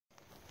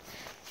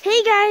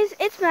Hey guys,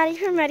 it's Maddie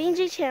from Maddie and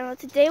Jay channel.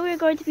 Today we're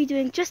going to be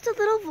doing just a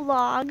little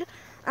vlog.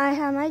 I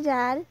have my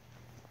dad.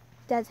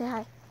 Dad, say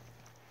hi.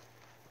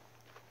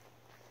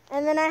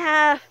 And then I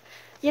have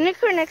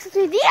Unicorn next with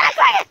me.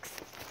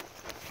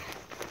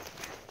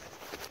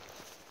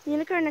 The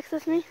Unicorn next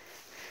with me.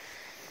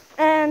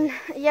 And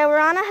yeah, we're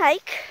on a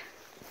hike.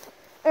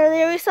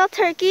 Earlier we saw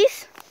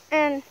turkeys.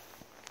 And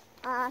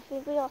I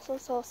think we also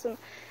saw some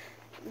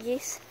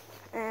geese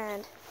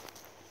and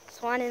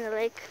swan in the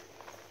lake.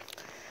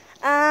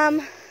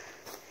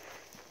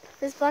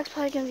 This vlog's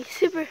probably gonna be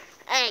super.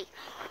 Hey,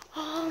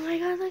 oh my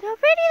God, look how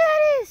pretty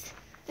that is!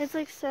 It's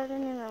like 7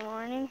 in the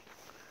morning.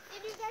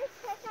 Did you guys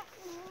check out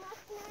the moon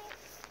last night?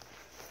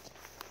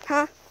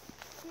 Huh?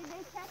 Did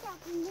they check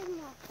out the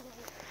moon last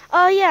night?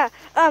 Oh yeah.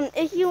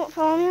 If you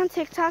follow me on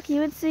TikTok, you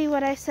would see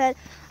what I said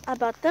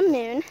about the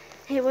moon.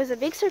 It was a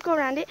big circle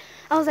around it.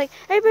 I was like,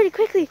 everybody,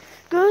 quickly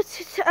go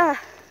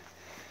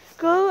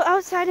go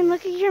outside and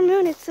look at your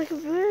moon. It's like a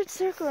weird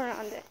circle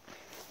around it.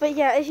 But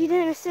yeah, if you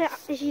didn't see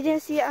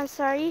it, I'm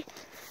sorry.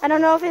 I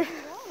don't know if it.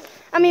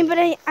 But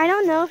I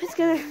don't know if it's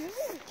gonna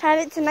have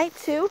it tonight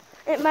too.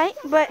 It might,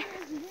 but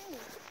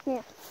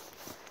yeah.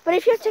 But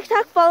if you're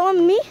TikTok, follow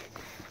me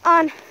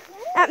at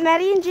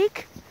Maddie and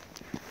Jake.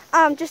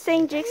 Just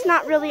saying, Jake's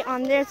not really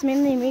on there. It's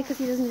mainly me because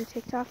he doesn't do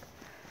TikTok.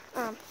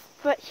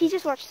 But he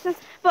just watches them.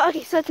 But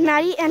okay, so it's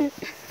Maddie, and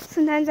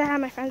sometimes I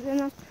have my friends in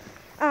them.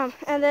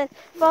 And then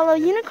follow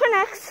Unicorn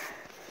X.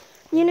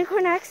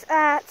 Unicorn X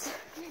at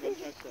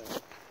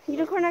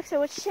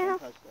which channel?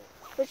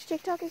 Which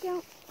TikTok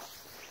account?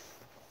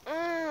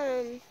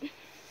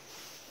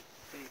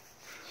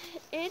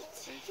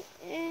 It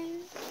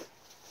is.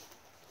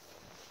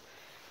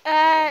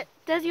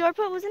 Does your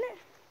put, wasn't it?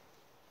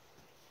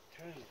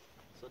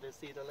 So they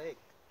see the lake.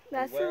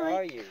 That's Where the lake.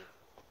 are you?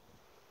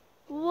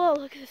 Whoa,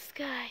 look at the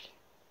sky.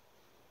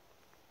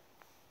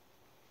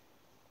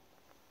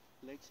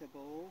 Lake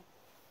Chabot.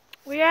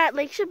 We're at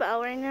Lake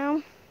Chabot right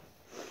now.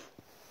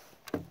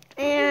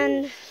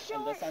 And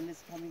And the sun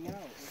is coming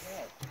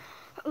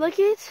out. look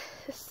at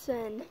the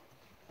sun.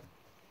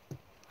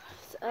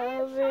 It's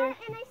over And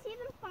I see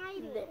them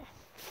fighting. there.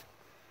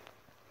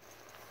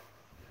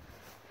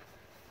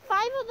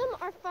 5 of them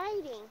are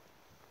fighting.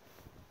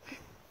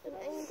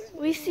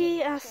 We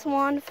see a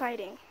swan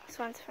fighting.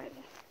 Swans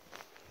fighting.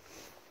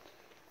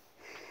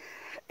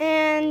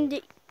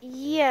 And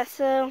yeah,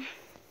 so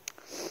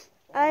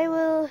I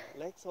will.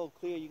 Lake's so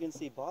clear you can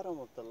see bottom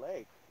of the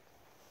lake.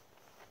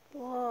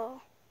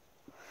 Whoa.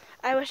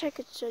 I wish I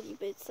could show you,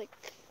 but it's like,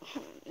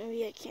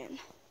 maybe I can.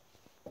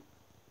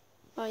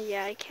 Oh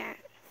yeah, I can't.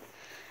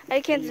 I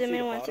can't Can you zoom see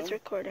in the once it's bottom?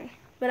 recording,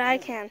 but I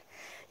can.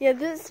 Yeah,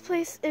 this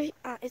place,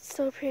 it's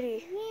so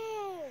pretty.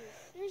 Whoa!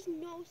 There's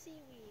no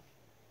seaweed.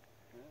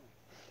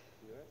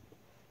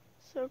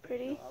 So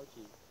pretty. No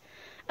algae.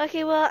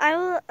 Okay, well, I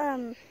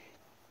will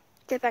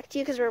get back to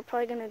you because we're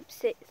probably gonna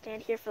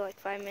stand here for like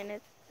 5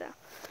 minutes. So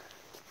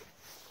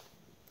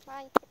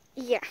Bye.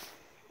 yeah.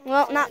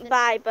 Well, not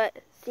bye,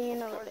 but see you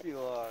in a Of little course bit. you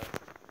are.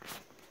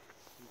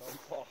 Don't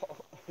fall.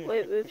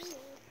 Wait, oops.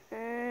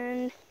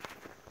 And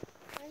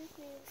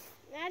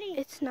Maddie.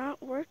 it's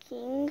not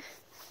working.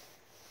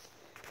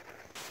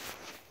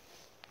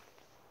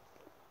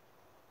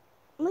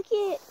 Look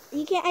at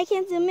I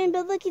can't zoom in,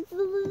 but look, it's the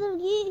little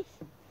geese.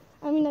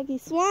 Not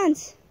geese,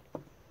 swans.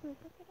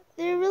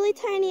 They're really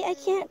tiny. I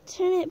can't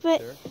turn it, but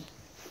Sure.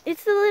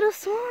 it's the little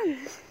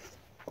swans.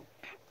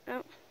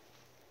 Oh.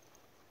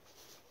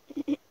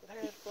 They're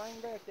flying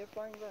back. They're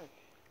flying back.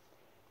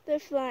 They're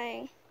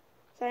flying.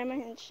 Sorry, my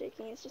hand's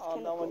shaking. It's just Oh,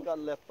 kind no of one cool. got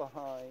left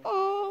behind.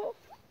 Oh.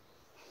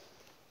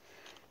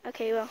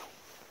 Okay, well.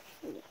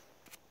 Yeah.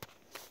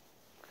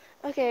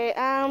 Okay,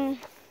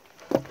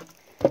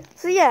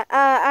 so yeah,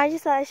 I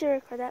just thought I should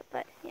record that,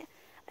 but yeah.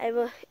 I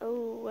will.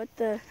 Oh, what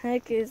the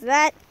heck is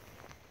that?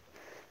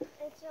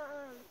 It's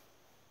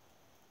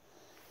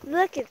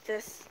Look at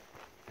this.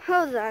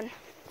 Hold on.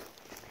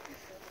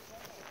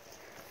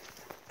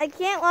 I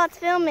can't while it's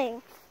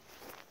filming.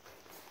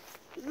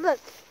 Look,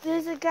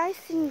 there's a guy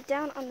sitting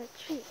down on the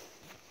tree.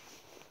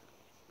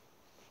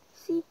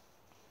 See?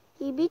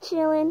 He be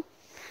chilling.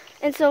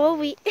 And so will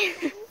we.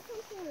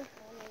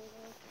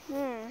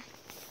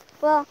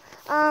 Well,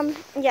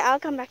 yeah, I'll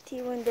come back to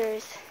you when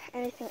there's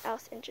anything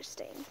else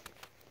interesting.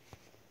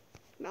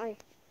 Bye.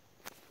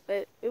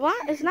 Wait,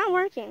 it's not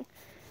working.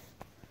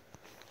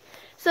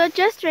 So it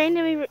just rained,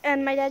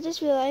 and my dad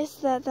just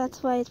realized that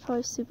that's why it's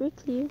probably super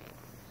clear.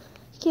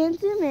 Can't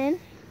zoom in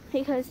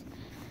because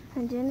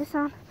I'm doing this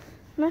on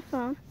my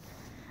phone.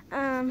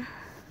 But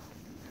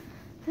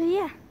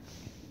yeah.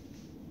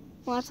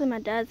 Well, actually, my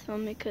dad's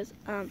phone because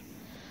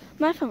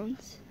my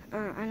phone's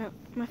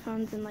my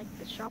phone's in like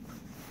the shop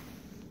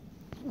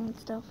and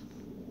stuff.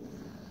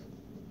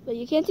 But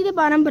you can't see the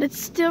bottom, but it's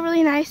still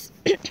really nice.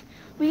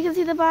 We can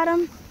see the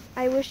bottom.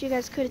 I wish you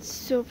guys could. It's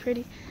so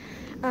pretty.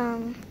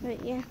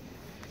 But yeah.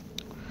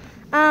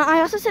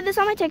 I also said this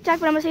on my TikTok,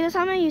 but I'm gonna say this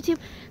on my YouTube.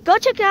 Go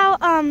check out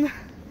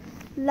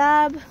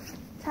Lab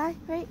Thai,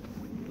 right?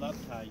 Love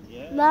Thai,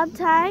 yeah. Lab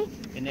Thai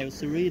And El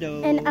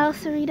Cerrito. in El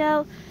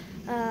Cerrito.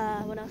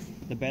 What else?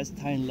 The best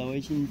Thai and low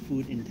Asian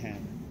food in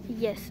town.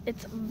 Yes,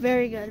 it's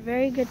very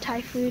good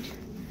Thai food,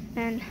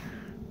 and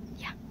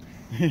yeah.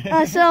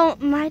 So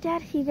my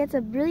dad, he gets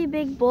a really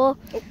big bowl,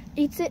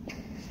 eats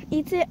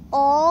it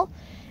all,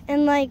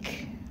 and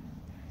like,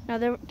 no,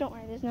 don't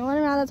worry, there's no one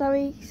around. That's why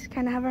we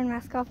kind of have our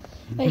mask off.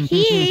 But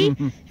he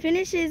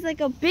finishes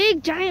like a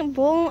big giant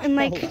bowl in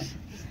like,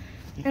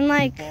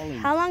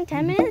 how long?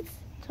 10 minutes?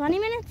 20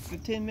 minutes?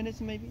 15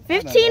 minutes maybe?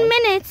 15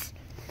 minutes.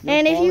 You're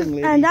And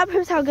falling, and that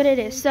proves how good it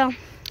is. So,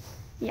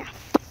 yeah,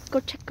 go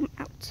check them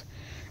out.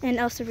 In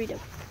El Cerrito,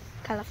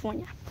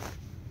 California.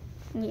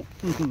 Yeah.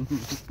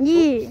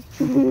 Yeah.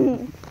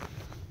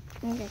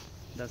 Okay.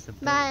 That's the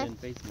Bye. president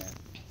face mask.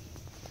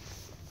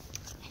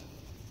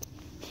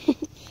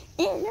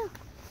 No.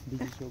 Did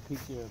you show a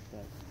picture of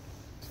that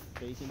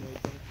basin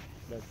right there?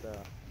 That's a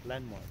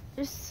landmark.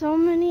 There's so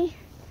many.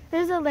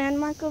 There's a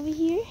landmark over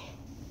here.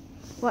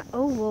 What?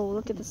 Oh, whoa!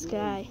 Look at the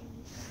sky.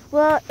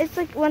 Well, it's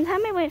like one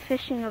time I went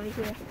fishing over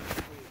here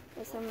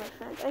with some of my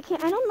friends.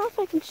 I don't know if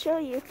I can show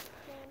you,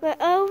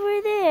 but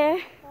over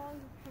there,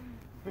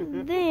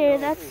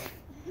 that's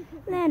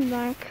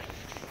landmark.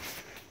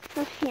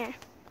 Up here.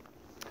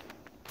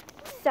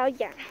 So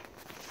yeah.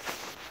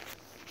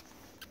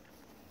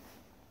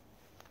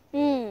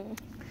 You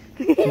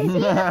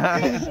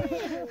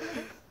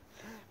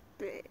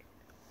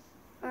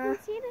can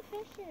see the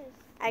fishes.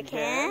 I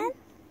can?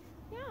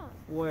 Yeah.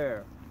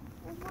 Where?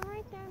 There's one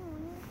right there and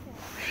one right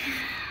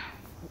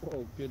there.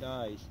 Oh, good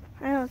eyes.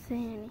 I don't see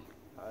any.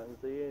 I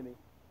don't see any.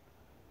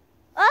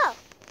 Oh!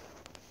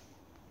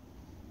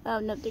 Oh,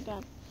 no, they're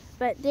gone.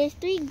 But there's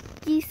 3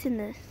 geese in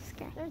the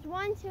sky. There's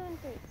 1, 2, and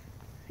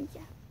 3.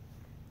 Yeah.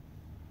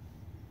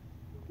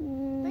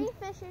 3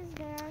 fishes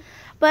there.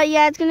 But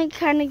yeah, it's gonna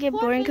kind of get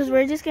 4 boring because fishes.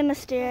 we're just gonna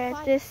stare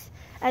at this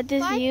 5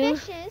 view.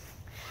 fishes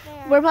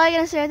there. We're probably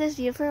gonna stare at this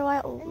view for a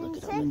while. Oh, And look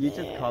at then all You that.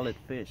 just call it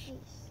fish.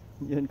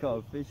 You didn't call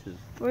it fishes.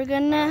 We're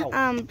gonna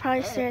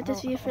probably stare at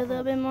this view for a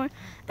little bit more,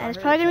 and it's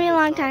probably gonna be a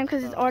long time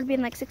because it's already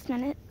been like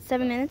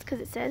 7 minutes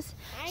because it says.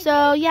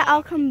 So yeah,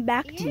 I'll come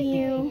back to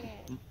you.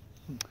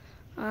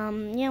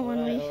 Yeah,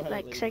 when we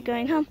like start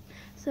going home.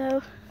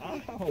 So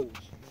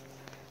Ouch.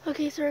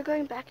 okay, so we're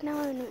going back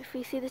now, and if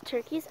we see the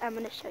turkeys, I'm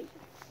gonna show you.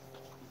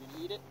 You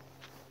can eat it?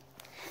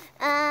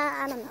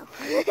 I don't know.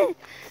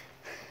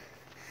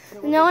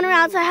 No one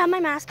around, so I have my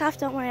mask off.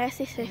 Don't worry, I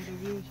stay safe. The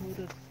view to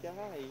the sky.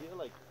 You're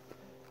like.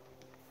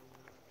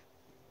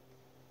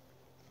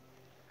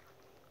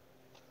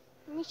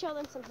 Let me show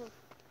them something.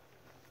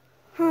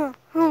 What?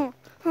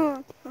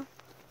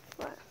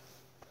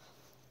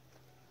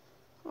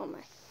 Oh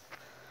my.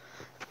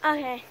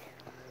 Okay.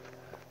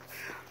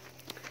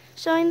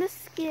 Showing the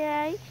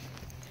sky.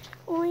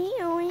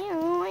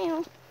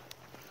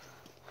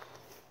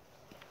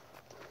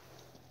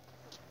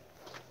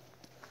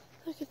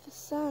 Look at the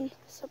sun.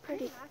 So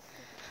pretty.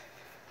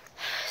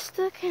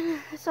 Still kinda,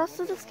 it's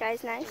also the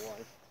sky's nice.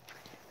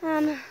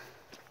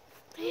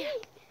 Yeah.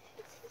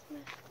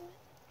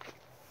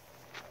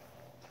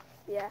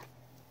 Yeah.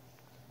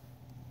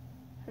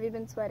 Have you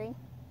been sweating?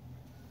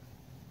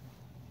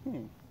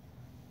 Hmm.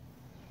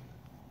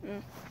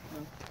 Mm.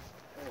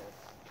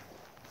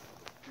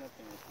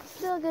 Nothing.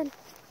 Still good.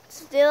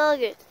 Still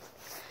good.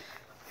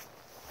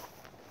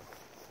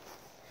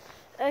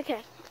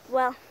 Okay,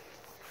 well,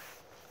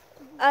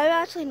 I've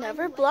actually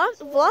never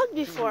vlogged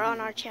before on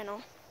our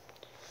channel.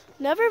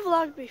 Never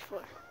vlogged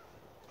before.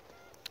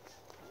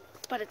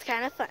 But it's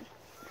kind of fun.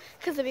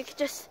 Because I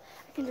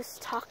can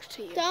just talk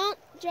to you. Don't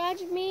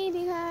judge me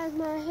because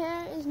my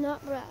hair is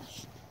not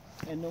brushed.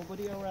 And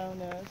nobody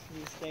around us.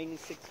 We're staying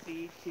 6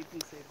 feet,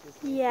 keeping safe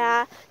distance.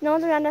 Yeah, no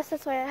one's around us,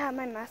 that's why I have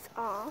my mask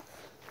off.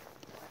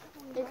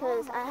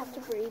 Because I have to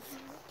breathe.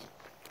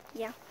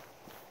 Yeah.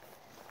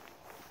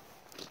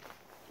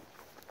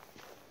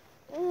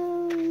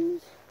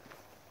 And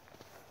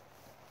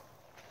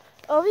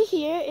over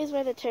here is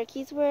where the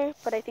turkeys were,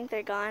 but I think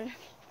they're gone.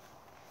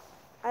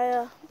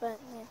 But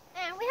yeah.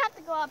 And we have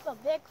to go up a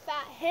big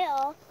fat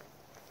hill.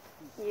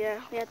 Yeah,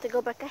 we have to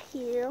go back a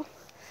hill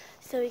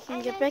so we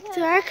can get back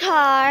to our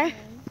car.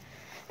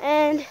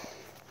 And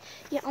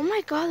yeah, oh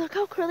my god, look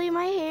how curly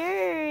my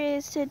hair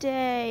is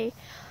today.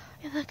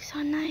 It looks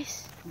so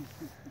nice.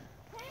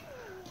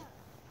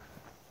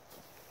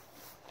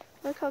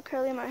 Look how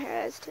curly my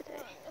hair is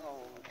today.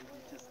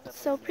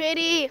 So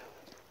pretty.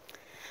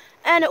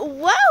 And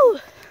whoa!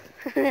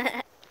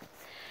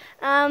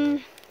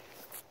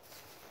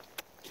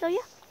 So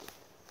yeah.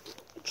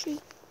 Tree.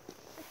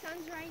 The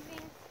sun's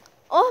rising.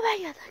 Oh my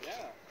god,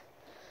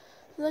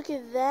 look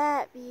at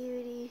that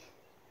beauty.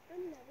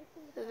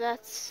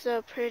 That's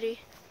so pretty.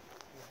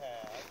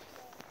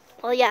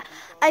 Well, yeah,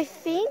 I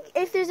think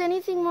if there's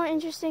anything more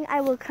interesting,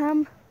 I will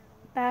come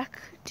back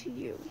to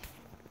you.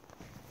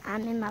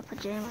 I'm in my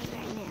pajamas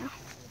right now.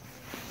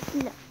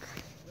 Look.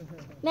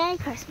 Merry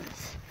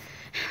Christmas.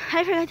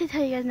 I forgot to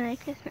tell you guys Merry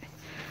Christmas.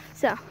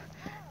 So,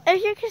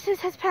 if your Christmas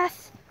has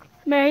passed,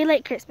 Merry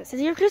late Christmas.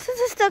 If your Christmas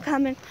is still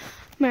coming,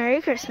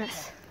 Merry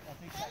Christmas.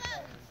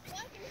 Hello,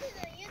 welcome to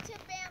the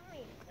YouTube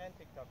family And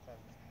TikTok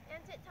family.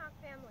 and TikTok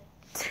family.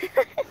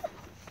 minutes.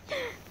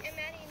 And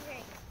Maddie and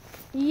Drake.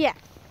 Yeah.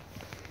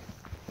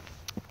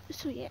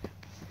 So yeah.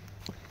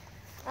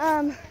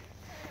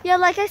 Yeah,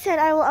 like I said,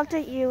 I will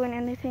update you when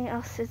anything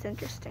else is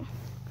interesting.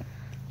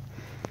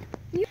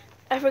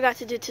 I forgot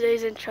to do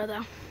today's intro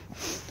though.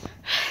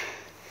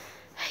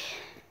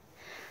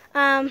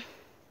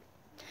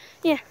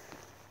 Yeah.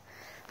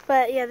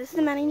 But yeah, this is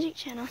the Maddie and Jake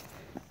channel.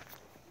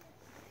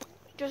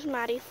 Just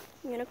Maddie,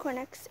 Unicorn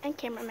X, and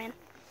cameraman.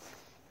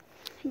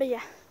 But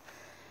yeah.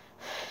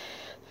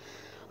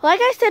 Like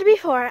I said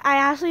before, I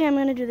actually am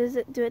gonna do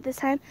it this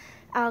time.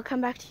 I'll come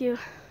back to you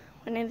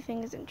when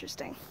anything is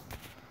interesting.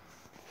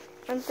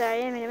 I'm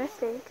sorry, I made a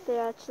mistake.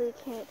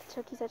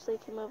 Turkeys actually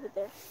came over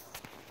there.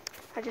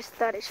 I just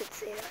thought I should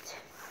say that.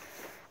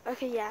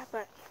 Okay, yeah,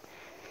 but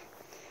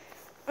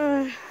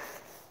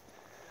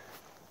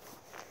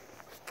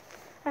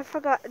I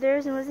forgot there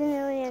wasn't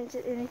really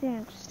anything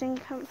interesting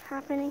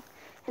happening,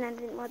 and I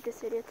didn't want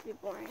this video to be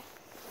boring.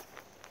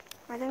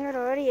 I think it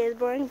already is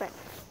boring, but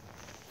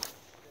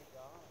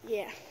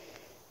yeah.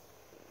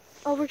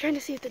 Oh, we're trying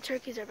to see if the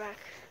turkeys are back.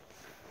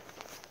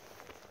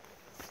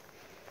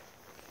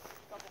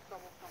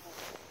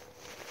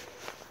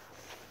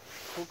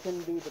 Who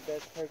can do the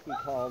best turkey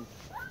call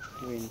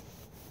win?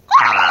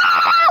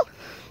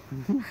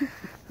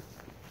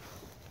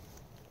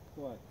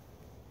 What?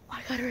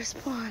 I gotta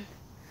respond.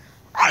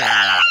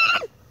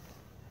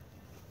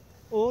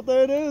 Oh,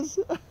 there it is.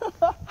 Ooh,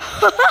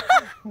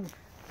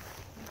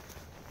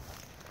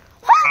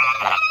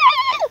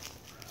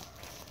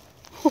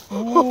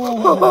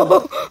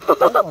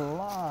 that's a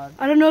lot.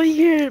 I don't know if you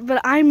hear it,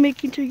 but I'm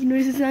making turkey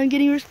noises and I'm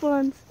getting a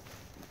response.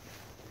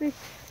 3,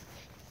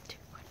 2,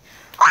 1.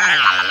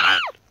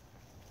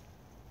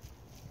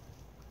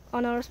 Oh,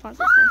 no response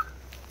this time.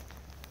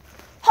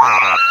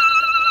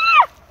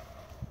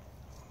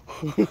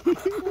 They're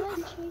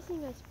like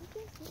chasing us. What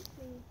is this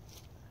thing?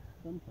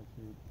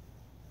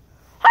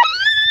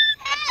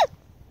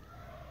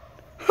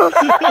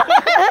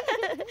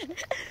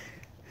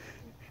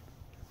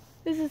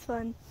 This is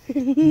fun.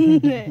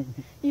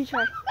 You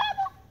try.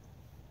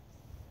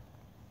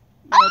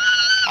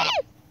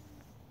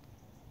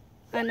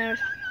 I never.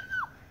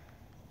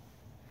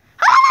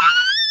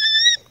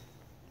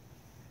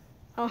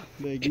 Oh.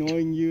 They're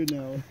ignoring you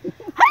now.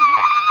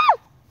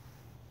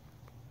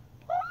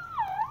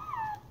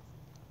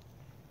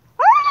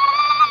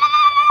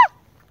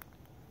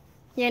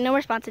 Yeah, no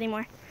response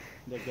anymore.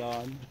 They're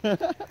gone.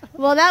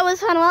 Well, that was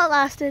fun while it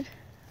lasted.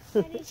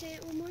 Maddie, say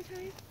it one more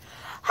time.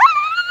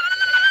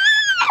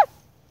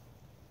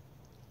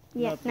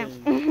 Yeah, no.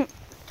 Nothing.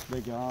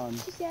 They're gone.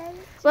 She said.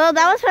 Well,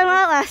 that was fun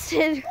while it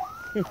lasted.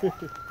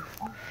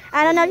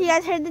 I don't know if you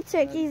guys heard the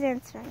turkeys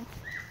answering.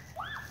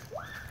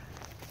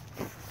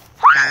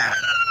 I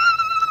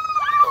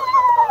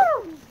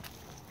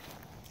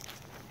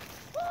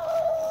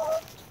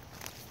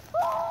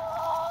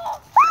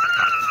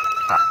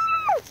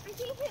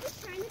think it was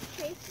trying to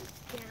chase us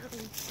down.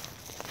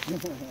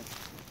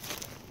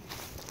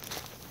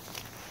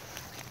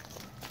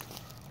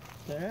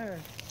 There.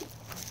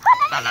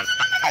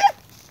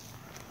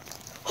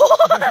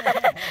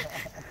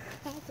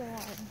 That's a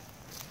lot.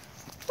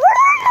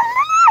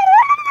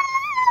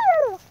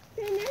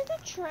 And there's a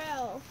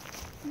trail.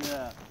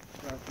 Yeah.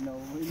 But no,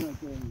 we're not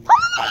doing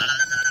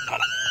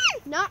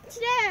Not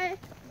today.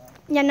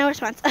 Yeah, no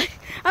response.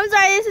 I'm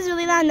sorry, this is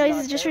really loud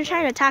noises just for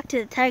trying to talk to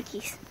the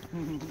turkeys.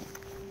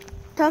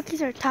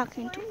 Turkeys are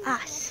talking to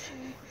us.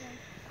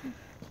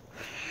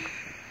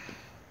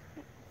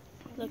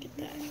 Look at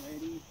that.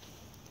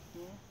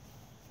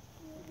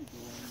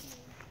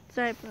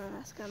 Sorry, I put on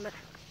mask on, but...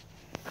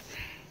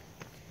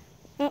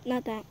 Oh,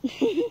 not that.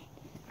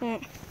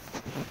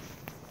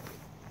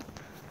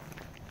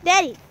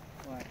 Daddy.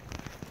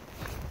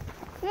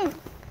 What?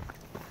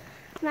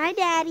 My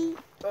daddy.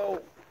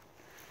 Oh.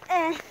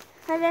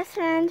 My best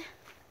friend.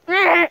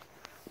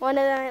 One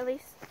of them at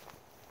least.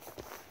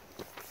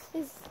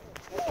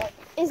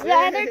 Is the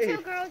other two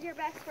girls your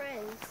best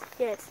friends?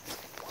 Yes.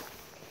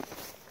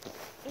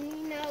 And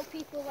you know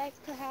people like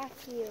to hack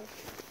you.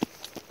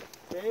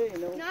 Hey,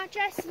 no. Not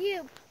just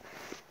you.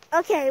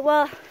 Okay,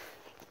 well,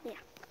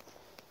 yeah.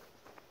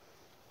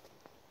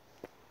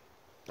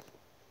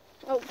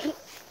 Oh.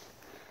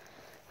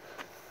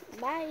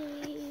 Bye.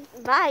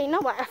 Bye.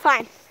 No,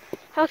 fine.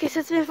 Okay,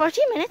 so it's been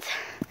 14 minutes.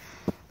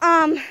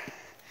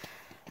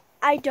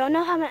 I don't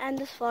know how I'm gonna end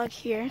this vlog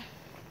here.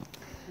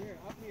 Here,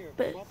 up here.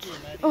 But Up here,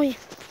 Maddie. oh yeah.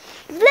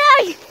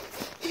 Bye.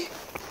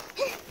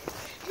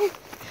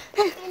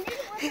 And this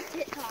was a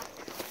TikTok.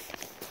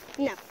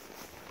 No.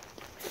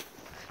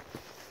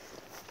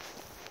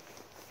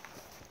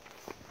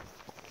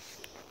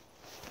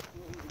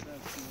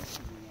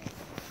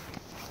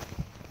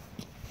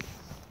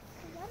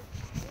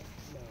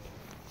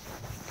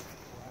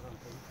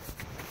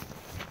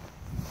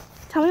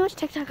 Tell me which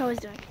TikTok I was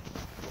doing.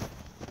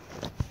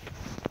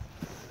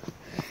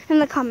 In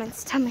the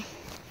comments, tell me.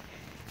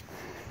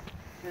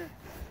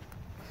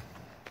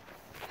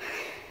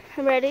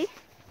 I'm ready.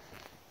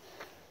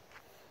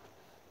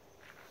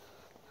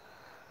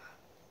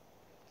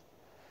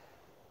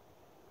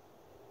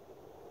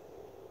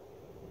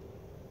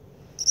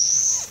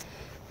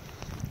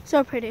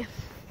 So pretty.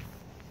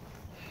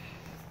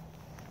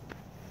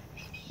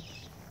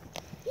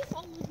 He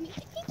followed me.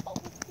 He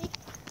followed me.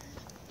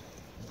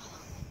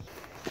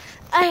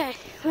 Okay,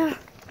 well.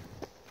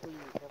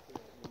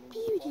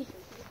 Beauty.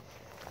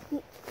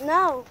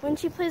 No, when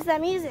she plays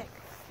that music.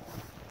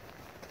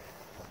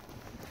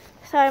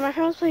 Sorry, my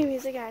friend was playing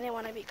music and I didn't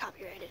want to be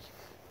copyrighted.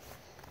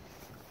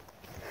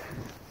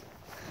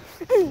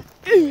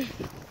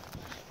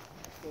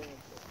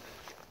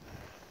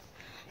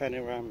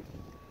 Panorama.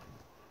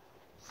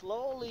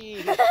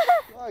 Slowly.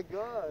 My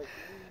God.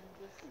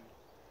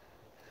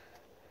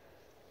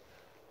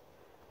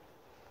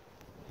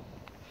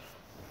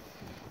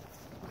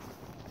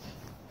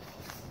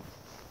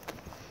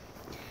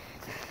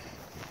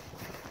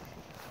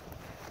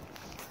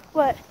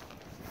 What?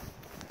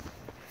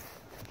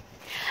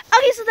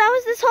 Okay, so that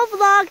was this whole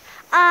vlog.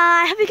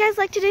 I hope you guys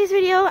liked today's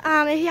video.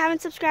 If you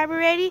haven't subscribed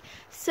already,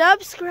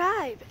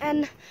 subscribe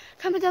and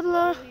comment down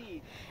below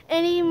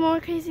any more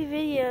crazy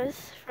videos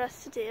for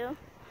us to do,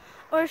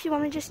 or if you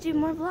want to just do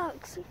more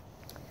vlogs.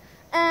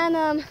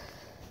 And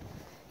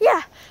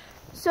yeah,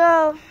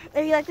 so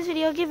if you like this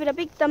video, give it a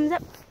big thumbs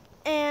up,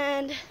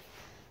 and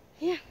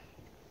yeah,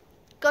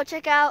 go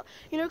check out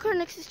Unicorn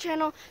Nix's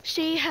channel.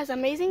 She has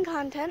amazing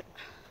content.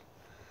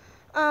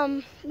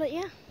 But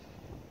yeah.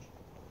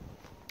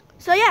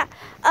 So yeah,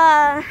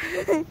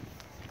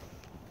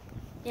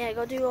 yeah,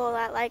 go do all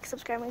that, like,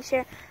 subscribe, and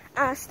share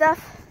stuff.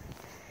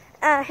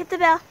 Hit the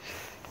bell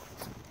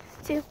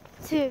to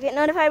get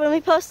notified when we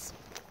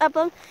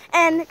upload,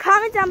 and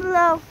comment down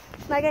below.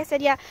 Like I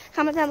said, yeah,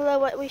 comment down below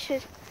what we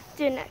should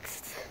do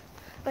next.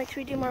 Like, should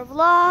we do more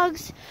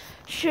vlogs?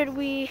 Should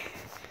we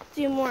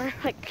do more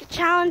like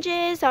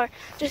challenges or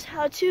just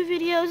how-to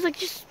videos? Like,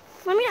 just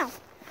let me know.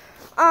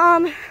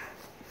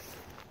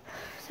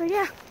 So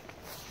yeah.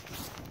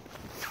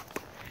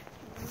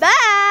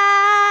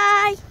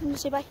 Bye! You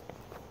say bye.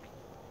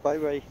 Bye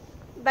bye.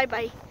 Bye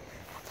bye.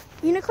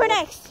 Unicorn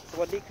X.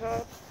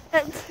 Swadika.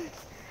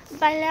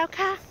 Byeแล้ว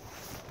ค่ะ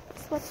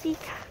สวัสดี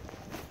ค่ะ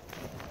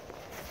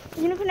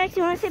Unicorn X,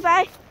 you want to say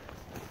bye?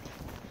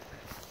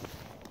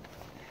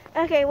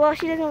 Okay, well,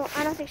 she doesn't.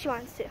 I don't think she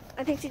wants to.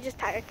 I think she's just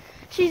tired.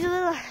 She's a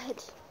little.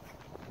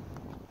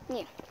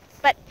 Yeah.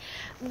 But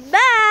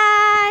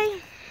bye.